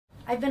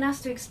I've been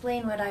asked to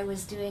explain what I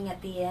was doing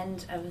at the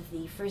end of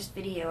the first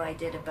video I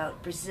did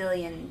about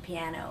Brazilian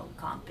piano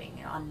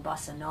comping on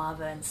Bossa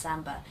Nova and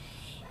Samba,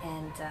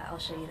 and I'll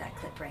show you that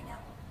clip right now.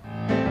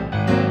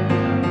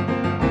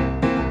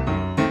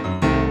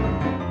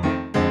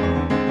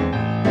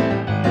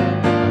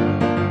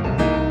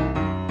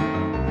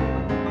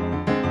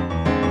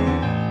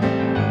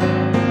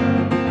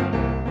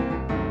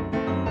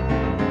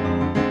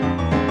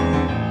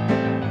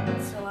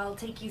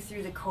 Take you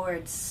through the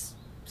chords,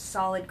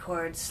 solid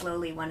chords,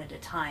 slowly one at a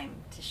time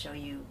to show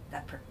you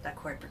that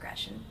chord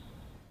progression.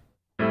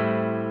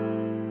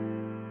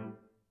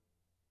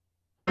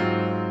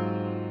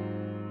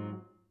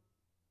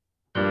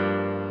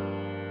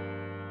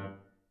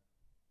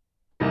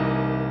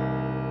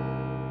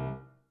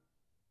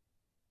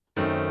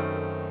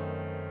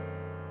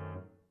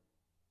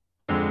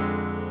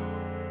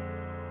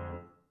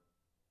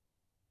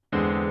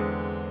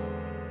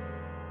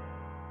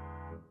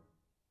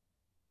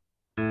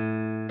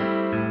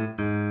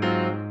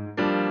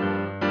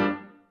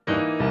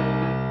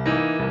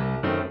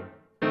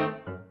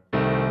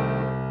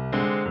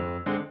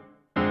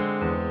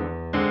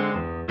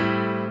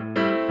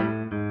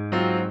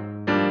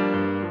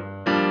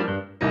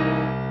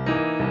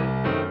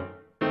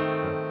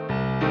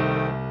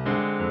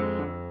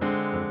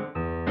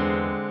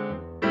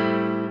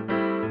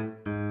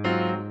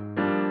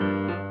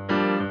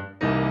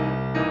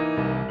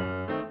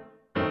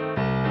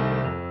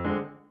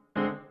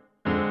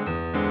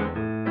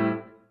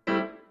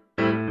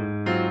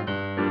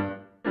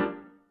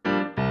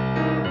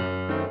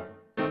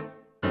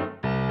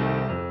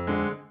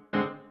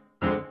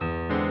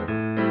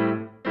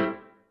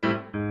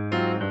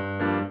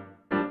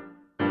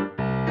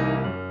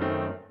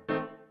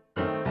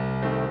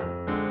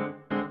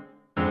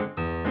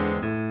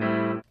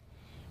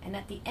 And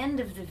at the end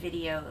of the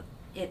video,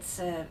 it's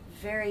a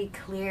very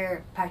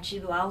clear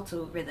Partido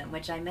Alto rhythm,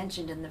 which I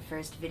mentioned in the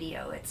first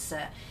video. It's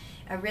a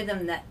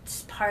rhythm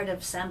that's part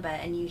of Samba,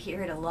 and you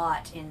hear it a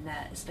lot,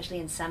 especially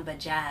in Samba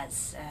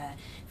jazz.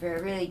 For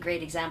a really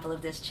great example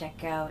of this,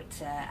 check out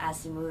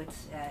Azymuth,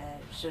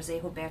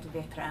 José, Roberto,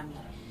 Bertrami,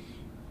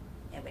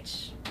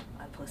 which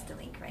I'll post a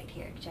link right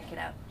here. Check it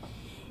out.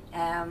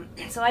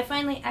 So I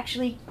finally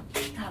actually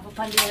have a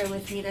pandeiro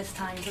with me this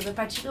time. So the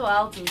Partido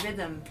Alto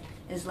rhythm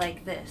is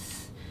like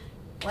this.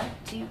 1,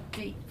 2,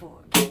 3, 4.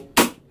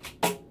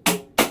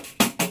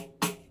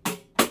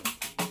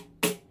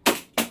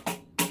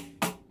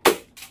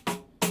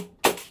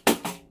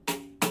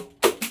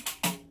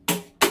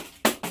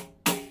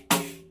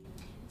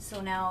 So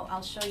now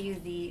I'll show you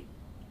the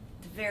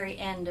very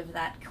end of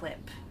that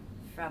clip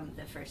from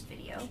the first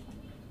video.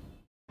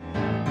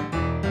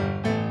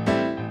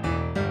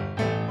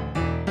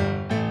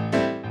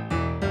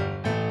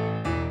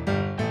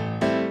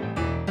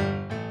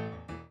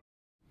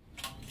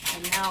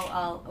 Now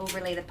I'll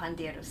overlay the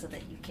pandeiro so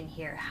that you can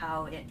hear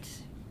how it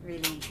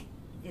really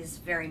is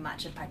very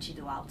much a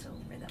Partido Alto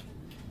rhythm.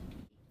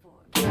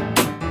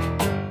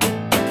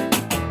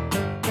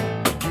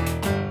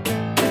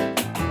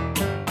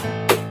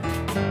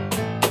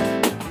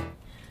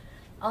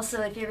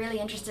 Also, if you're really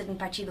interested in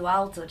Partido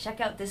Alto,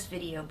 check out this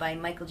video by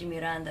Michael de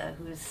Miranda,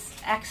 who's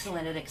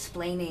excellent at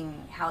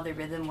explaining how the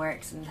rhythm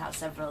works and how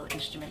several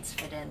instruments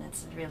fit in.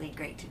 It's a really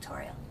great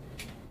tutorial.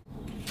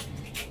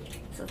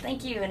 So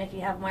thank you, and if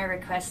you have more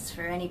requests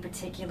for any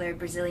particular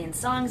Brazilian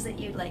songs that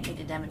you'd like me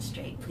to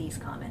demonstrate, please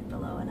comment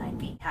below and I'd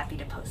be happy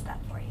to post that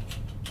for you.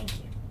 Thank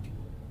you.